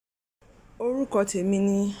Orúkọ tèmi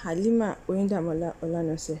ni Halima Oyindamola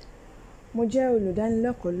Olanose. Mo jẹ́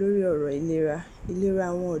olùdánilẹ́kọ̀ọ́ lórí ọ̀rọ̀ ìlera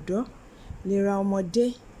àwọn ọ̀dọ́, ìlera ọmọdé,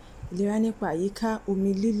 ìlera nípa àyíká,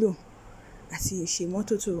 omi lílò àti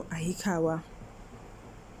ìṣèmọ́tótó àyíká wa.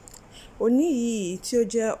 Òní yìí tí ó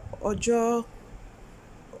jẹ́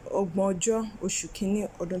ọgbọ̀n oṣù kìíní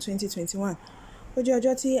ọdún 2021, ó jẹ́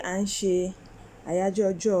ọjọ́ tí à ń ṣe àyájọ́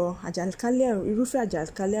ọjọ́ irúfẹ́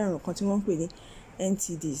àjàkálẹ̀ àrùn kan tí wọ́n ń pè ní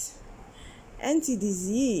NTDs. NTDs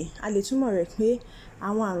yìí a lè túmọ̀ rẹ̀ pé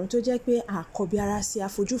àwọn àrùn tó jẹ́ pé àkọ́bí ara sí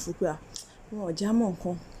àfojúfò pé wọn ò já mọ́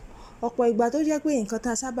nǹkan. Ọ̀pọ̀ ìgbà tó jẹ́ pé nǹkan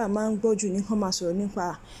tá a sábà máa ń gbọ́ jù ní kán máa sọ̀rọ̀ nípa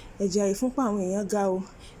ẹ̀jẹ̀ ìfúnpá àwọn èèyàn ga o,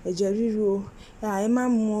 ẹ̀jẹ̀ ríru o, ẹ má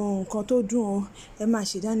mu nǹkan tó dùn o, ẹ má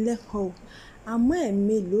ṣe ìdánilẹ́kọ̀ọ́ o. Àmọ́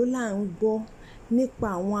ẹ̀mélòó là ń gbọ́ nípa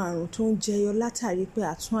àwọn àrùn tó ń jẹyọ látàrí pé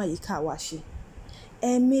a tún àyíká wa ṣe.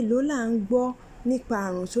 Ẹ̀mélòó là ń gbọ́ nípa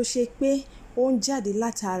àrùn tó ṣe pé ó ń jáde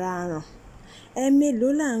látara àrùn. Ẹ̀mélòó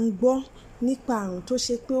là ń gbọ́ nípa àrùn tó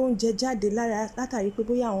ṣe pé ó ń jẹ jáde látàrí pé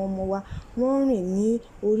bóyá àwọn ọmọ wa wọ́n ń rìn ní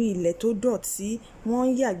orí ilẹ̀ tó dọ̀tí, wọ́n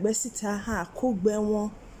ń yàgbẹ́ síta àkógbẹ wọn.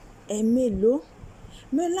 Ẹ̀mélòó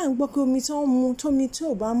là ń gbọ́ pé omi tó ń mu tómi tí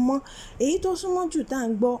ò bá mọ́, èyí tó súnmọ́ jù tá à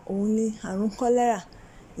ń gbọ́ òun ni àrùn kọ́lẹ́rà.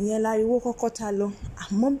 Ìyẹn láriwo kọ́kọ́ ta lọ,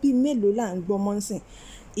 àmọ́ bíi mélòó là ń gbọ́ mọ́ nsìn.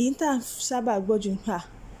 Èyí tá à ń sábà gbọ́ jù nípa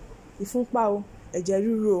ìfúnpá o, ẹ̀jẹ̀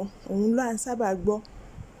ríru o, òun là ń sábà gbọ́.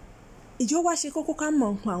 Ìjọ wá ṣe kókó ká mọ̀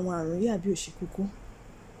nípa àwọn àrùn yìí àbí ò ṣe kókó?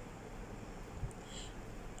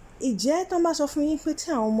 Ìjẹ́ tán bá sọ fún yín pé tí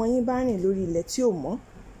àwọn ọmọ yín bá rìn lórí ilẹ̀ tí ò mọ́,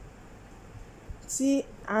 tí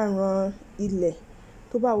àrùn ilẹ̀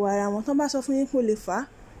tó bá wọ ara wọn, tán bá sọ fún yín pé ó lè fà á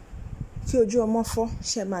kí ojú ọmọ fọ́,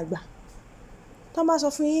 ṣe máa gbà? Tán bá sọ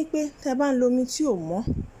fún yín pé tẹ́ bá ń lo omi tí ò mọ́,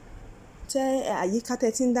 tẹ́ àyíká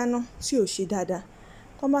tẹ́ ti ń dáná tí ò ṣe dáadáa,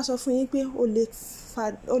 tán bá sọ fún yín pé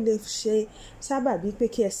ó lè ṣe sábàbí pé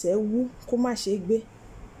kí ẹsẹ̀ wú kó má ṣe gbé,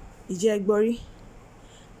 ìjẹ́ gbọ́ rí?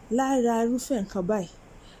 Lára irúfẹ́ nǹkan báyìí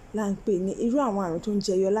là ń pè ní irú àwọn àrùn tó ń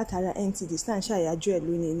jẹyọ látara NTDs tá à ń ṣàyájọ́ ẹ̀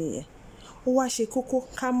lónìí nìyẹn. Ó wá ṣe kókó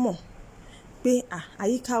ká mọ̀ pé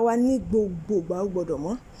àyíká wa ní gbogbo ìgbà ó gbọ́dọ̀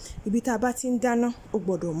mọ́, ibi tá a bá ti ń dáná ó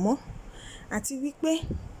gbọ́dọ̀ mọ́, àti wípé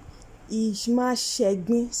máa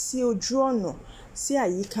ṣẹ̀gbin sí ojú ọ̀nà sí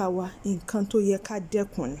àyíká wa nǹkan tó yẹ ká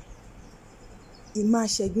dẹ́kun ni. Máa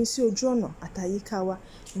ṣẹ̀gbin sí ojú ọ̀nà àtàyíká wa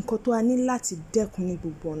nǹkan tó a ní láti dẹ́kun ní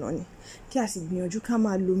gbogbo ọ̀nà ni, kí a sì gbìyànjú ká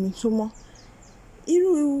máa lo omi tó mọ́.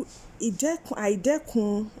 Irú àìdẹ́kun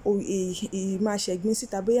máa ṣẹ̀gbin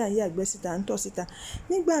síta, bóyá ń yàgbẹ́ síta, ń tọ̀ síta.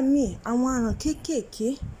 Nígbà míì àwọn àrùn kéékèèké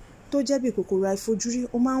tó jẹ́ bí kòkòrò àìfojúrí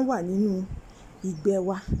ó máa ń wà nínú ìgbẹ́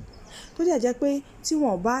wa. Tó jẹ́ pé tí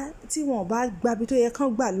wọ́n bá gbabi tó yẹ kán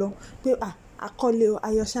gbà lọ pé akọ́lé o,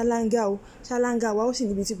 ayọ̀ ṣáláńgá wa ó sì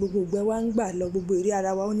níbi tí gbogbo ìgbẹ́ wa ń gbà lọ, gbogbo èrè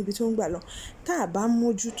ara wa ó níbi tó ń gbà lọ. Tá a bá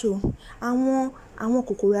mójútó àwọn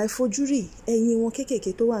kòkòrò àìfojúrí, ẹyin wọn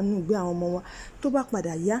kéékèèké tó wà nínú ìgbẹ́ àwọn ọmọ wa, tó bá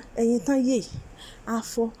padà yá ẹyin tán yè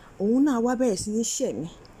afọ, òun náà wá bẹ̀rẹ̀ sí ní ṣẹ̀mí.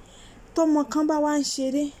 Tọ́mọ kan bá wá ń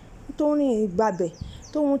ṣeré tó rìn gbabẹ̀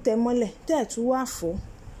tó ń tẹ̀ mọ́lẹ̀ tẹ́ẹ̀ tún wá fọ́.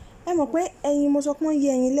 Ẹ mọ̀ pé ẹyin, mo sọ pé wọ́n yé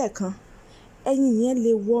ẹyin lẹ́ẹ̀kan, ẹyin yẹn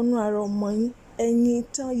lè wọnú ara ọmọ yín. Ẹyin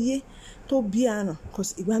tán yé tó bí àrùn,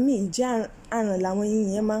 ìgbà míì ìjẹ́ àrùn làwọn ẹyin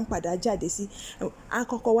yẹn máa ń padà jáde sí. A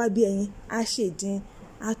kọ́kọ́ wá bí ẹyin, a ṣèdín,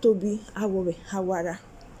 a tóbi, a wọ̀wẹ̀, a wàrà.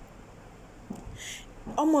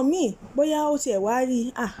 Ọmọ míì bóyá ó tiẹ̀ wá rí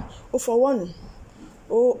ó fọwọ́ nù,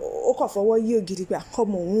 ó kàn fọwọ́ yí ògiri pé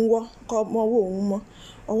kọ́mọ owó òun mọ́,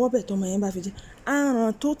 ọwọ́ bẹ̀ tọ́mọ yẹn bá fi jẹ́ àrùn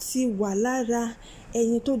tó ti wà lára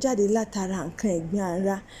ẹyin tó jáde látara nǹkan ẹ̀gbin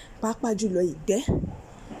ara, pàápàá jùlọ ìgbẹ́,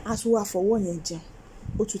 a tún wá fọwọ́ yẹn jẹun,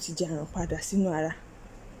 ó tún ti jẹ àrùn padà sínú ara.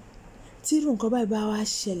 Tí irú nǹkan báyìí bá wá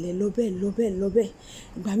ṣẹlẹ̀ lọ́bẹ̀,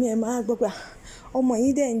 ìgbà míì ẹ máa gbọ́ pé ọmọ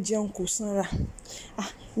yìí dẹ̀ ń jẹun kò sanra,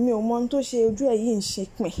 mi ò mọ ohun tó ṣe, ojú ẹ̀ yìí ń ṣe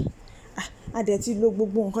pìn, a dẹ̀ ti lo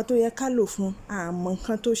gbogbo nǹkan tó yẹ ká lò fún, àmọ́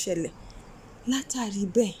nǹkan tó ṣẹlẹ̀ látàrí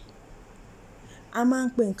bẹ́ẹ̀. À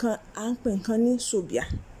ń pè nǹkan ní sòbìà.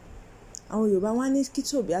 Àwọn Yorùbá wá ní kí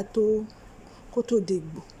sòbìà kó tó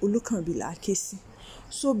dégbò, olúkànbí là á ké sí.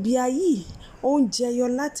 Sòbìà yìí ó ń jẹyọ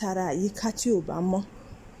látara àyíká tí ò bá mọ́.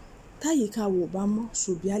 Táyíká wo bá mọ́,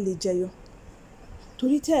 sòbìà lè jẹyọ.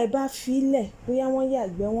 Torí tẹ́ ẹ bá fi í lẹ̀, bóyá wọ́n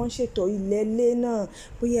yàgbẹ́, wọ́n ṣètò ilẹ̀ ilé náà,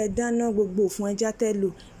 bóyá ẹ dáná gbogbo òfun ẹja tẹ́ lò,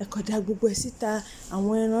 ẹ kàn dá gbogbo ẹ̀ síta,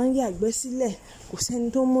 àwọn ẹran yàgbẹ́ sílẹ̀, kò sẹ́ni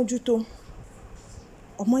tó mójútó.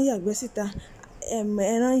 Ọmọ yàgbẹ́ síta,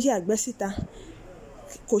 ẹran yàgbẹ́ síta,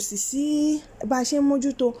 kò sì sí bá a ṣe ń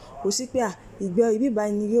mójútó, kò sí pé ìgbẹ́ ibi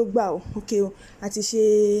báyìí ni yóò gbà o, ókè o, a ti ṣe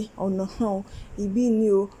ọ̀nà kan o, ibi ni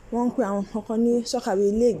o, wọ́n ń pe àwọn kankan ní sọ́kàwé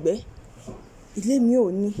ilé ìgbẹ́, ilé mi ò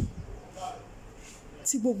ní.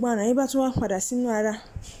 Tí gbogbo àrùn yìí bá tún wá padà sínú ara,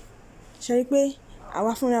 ṣe rí pé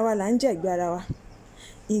àwa fúnra wa là ń jẹ̀gbẹ́ ara wa,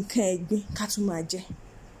 nǹkan ẹ̀gbin ká tún máa jẹ,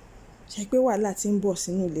 ṣe pé wàhálà tí ń bọ̀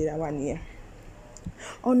sínú ìlera wa nìyẹn.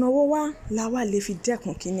 Ọ̀nà wo wá la wá lè fi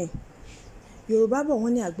dẹ́kun kínní? Yorùbá bọ̀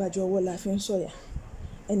wọ́n ní àgbájọ ọwọ́ la fi ń sọ̀yà,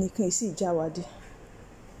 ẹnìkan sì já wa dé.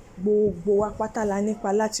 Gbogbo wa pátá la nípa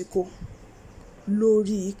láti kó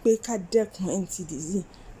lórí pé ká dẹ́kun NTD yìí,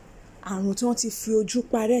 àrùn tí wọ́n ti fi ojú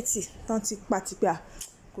parẹ́ tì, tán ti pa tipẹ́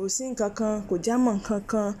kò sí nǹkan kan, kò jámọ́ nǹkan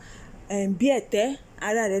kan, bí ẹ̀tẹ́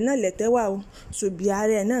ara rẹ̀ náà lẹ̀tẹ́ wà o, ṣòbí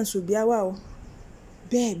ara ẹ̀ náà ṣòbí á wà o,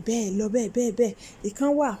 bẹ́ẹ̀ bẹ́ẹ̀ lọ bẹ́ẹ̀ bẹ́ẹ̀ bẹ́ẹ̀.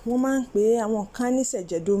 Ìkan wà wọ́n máa ń pè àwọn kan ní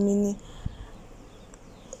ṣẹ̀jẹ̀domi ni,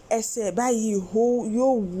 ẹsẹ̀ báyìí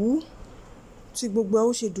yóò wú tí gbogbo ẹ̀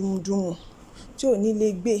ó ṣe dùmùdùmù tí ò ní lè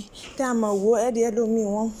gbé, tí a mọ̀ wo ẹ̀rí ẹlòmíì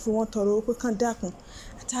wọ́n fi wọ́n tọrọ pé kán dákun,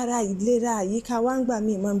 àtàrà ìlera àyíká wa ń gbà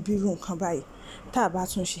mí máa ń bírú nǹkan báyìí tá a bá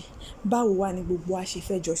tún ṣe. Báwo wá ni gbogbo wa ṣe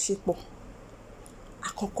fẹ́ jọ ṣe pọ̀?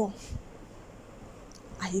 Àkọ́kọ́,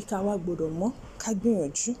 àyíká wa gbọ́dọ̀ mọ́, ká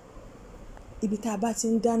gbìyànjú ibi tá a bá ti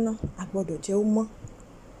ń dáná a gbọ́dọ̀ jẹ́ ó mọ́.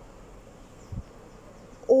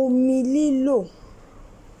 Omi lílò,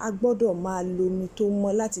 a gbọ́dọ̀ máa lo omi tó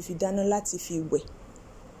mọ́ láti fi dáná, láti fi wẹ̀.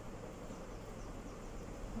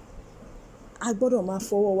 A gbọ́dọ̀ máa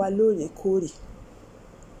fọwọ́ wa lóòrèkóòrè,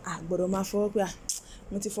 a gbọ́dọ̀ máa fọwọ́ pé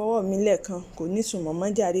mo ti fọwọ́ mi lẹ́ẹ̀kan kò ní ìtumọ̀ mọ́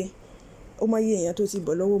jàre. Ó mọ iye èèyàn tó ti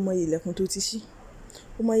bọ̀ lọ́wọ́, ó mọ iye ilẹ̀kùn tó ti ṣí,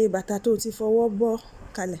 ó mọ iye bàtà tó ti fọwọ́ bọ́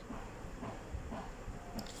kalẹ̀.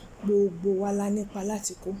 Gbogbo wa la nípa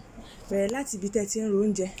láti kó, bẹ̀rẹ̀ láti ibi tẹ́ ti ń ro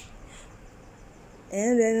oúnjẹ, ẹ̀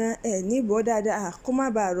ń rẹran ẹ̀ ní ìbọ̀ dáadáa kó má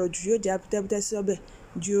bàa rọ̀ jù, yóò jẹ́ bútẹ́bútẹ́ sí ọbẹ̀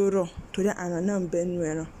ju ó rọ̀ torí àrùn náà ń bẹ nínú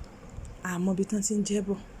ẹran, àmọ́ ibi tán ti ń jẹ́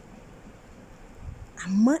bọ̀.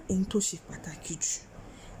 Àmọ́ èyí tó ṣe pàtàkì jù,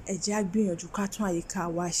 ẹ jẹ́ á gbìyànjú ká tún àyíká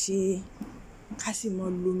wa ṣe, ká sì mọ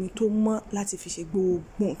lo omi tó mọ́ láti fi ṣe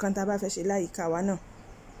gbogbo nǹkan tá a bá fẹ́ ṣe láyìíká wa náà.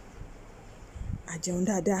 A jẹun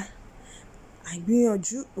dáadáa, a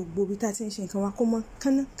gbìyànjú gbogbo ibi tá a ti ń ṣe nǹkan wa kó mọ́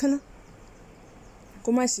kánákáná, kó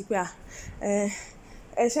má sí pé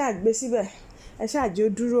ẹ ṣáà gbé síbẹ̀, ẹ ṣáà jẹ́ ó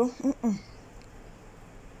dúró.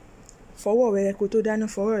 Fọwọ́ rẹ kó tó dáná,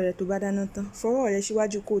 fọwọ́ rẹ tó bá dáná tán, fọwọ́ rẹ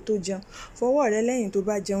síwájú kó tó jẹun, fọwọ́ rẹ lẹ́yìn tó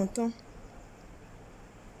bá jẹun tán,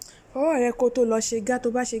 fọwọ́ rẹ kó tó lọ ṣe gá, tó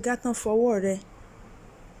bá ṣe gá tán fọwọ́ rẹ.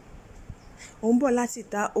 Ò ń bọ̀ láti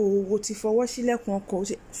ta òwò ti fọwọ́ sílẹ̀kùn ọkọ̀,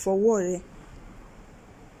 fọwọ́ rẹ.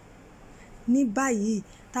 Ní báyìí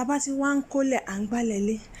tá a bá ti wá ń kólẹ̀ à ń gbálẹ̀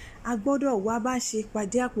lé, a gbọ́dọ̀ wá bá ṣe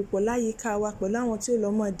pàdé àpòpọ̀ láyìíká wa pẹ̀lú àwọn tí ó lọ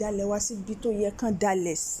mọ́ dalẹ̀ wá síbi tó yẹ kán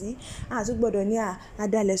dalẹ̀ sí. A tún gbọ́dọ̀ ní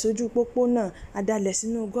àdalẹ̀ sójú pópónà, àdalẹ̀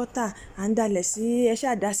sínú gọ́tà, à ń dalẹ̀ sí ẹṣẹ́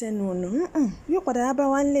àdásẹ́nu ọ̀nà. Yóò padà wá bá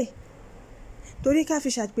wa ńlẹ̀. Torí ká fi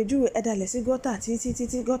ṣàpèjúwe ẹ dalẹ̀ sí gọ́tà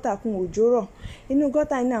títí gọ́tà kún òjò rọ̀. Inú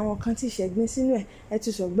gọ́tà ní àwọn kan tí ṣẹ̀gbin sínú ẹ̀, ẹ ti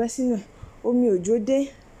sọ̀gbẹ́ sínú ẹ̀, omi òjò dé,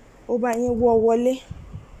 ó bá yín wọ́ wọlé.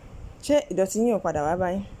 Ṣé ìdọ̀tí yín ò padà wá bá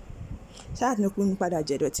yín? Ṣáà ní kó ní padà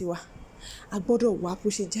jẹ ìdọ̀tí wa. A gbọ́dọ̀ wá bó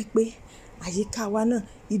ṣe jẹ́ pé àyíká wa náà,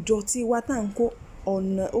 ìdọ̀tí wa tá à ń kó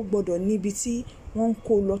ọ̀nà ó gbọ́dọ̀ níbi tí wọ́n ń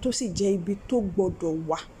kó lọ tó sì jẹ́ ibi tó gbọ́dọ̀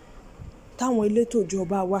wà. Táwọn elétò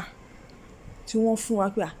ìjọba wa tí wọ́n fún wa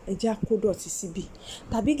pé ẹ jẹ́ á kó dọ̀tí síbi.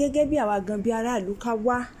 Tàbí gẹ́gẹ́ bí àwa gan bí aráàlú ká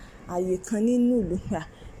wá àyè kan nínú ìlú pé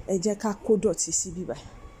ẹ jẹ́ ká kó dọ̀tí síbi báyìí.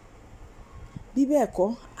 Bí bẹ́ẹ̀ kọ́,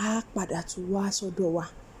 á padà tún wá sọ́dọ̀ wa.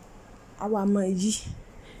 Àwa máa yí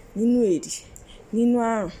nínú èrì, nínú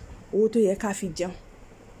àrùn, owó tó yẹ ká fi jẹun.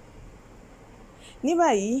 Ní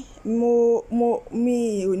báyìí mi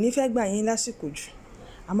ò ní fẹ́ gbà yín lásìkò jù.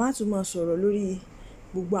 A máa tún máa sọ̀rọ̀ lórí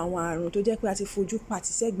gbogbo àwọn àrùn tó jẹ́ pé a ti fojú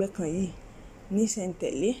pàtì sẹ́gbẹ́ kan yìí ní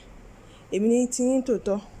ṣẹ̀ǹtẹ̀lé. Èmi ní tiyín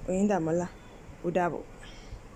tòótọ́, Oyindàmọ́lá. Ó dàbọ̀.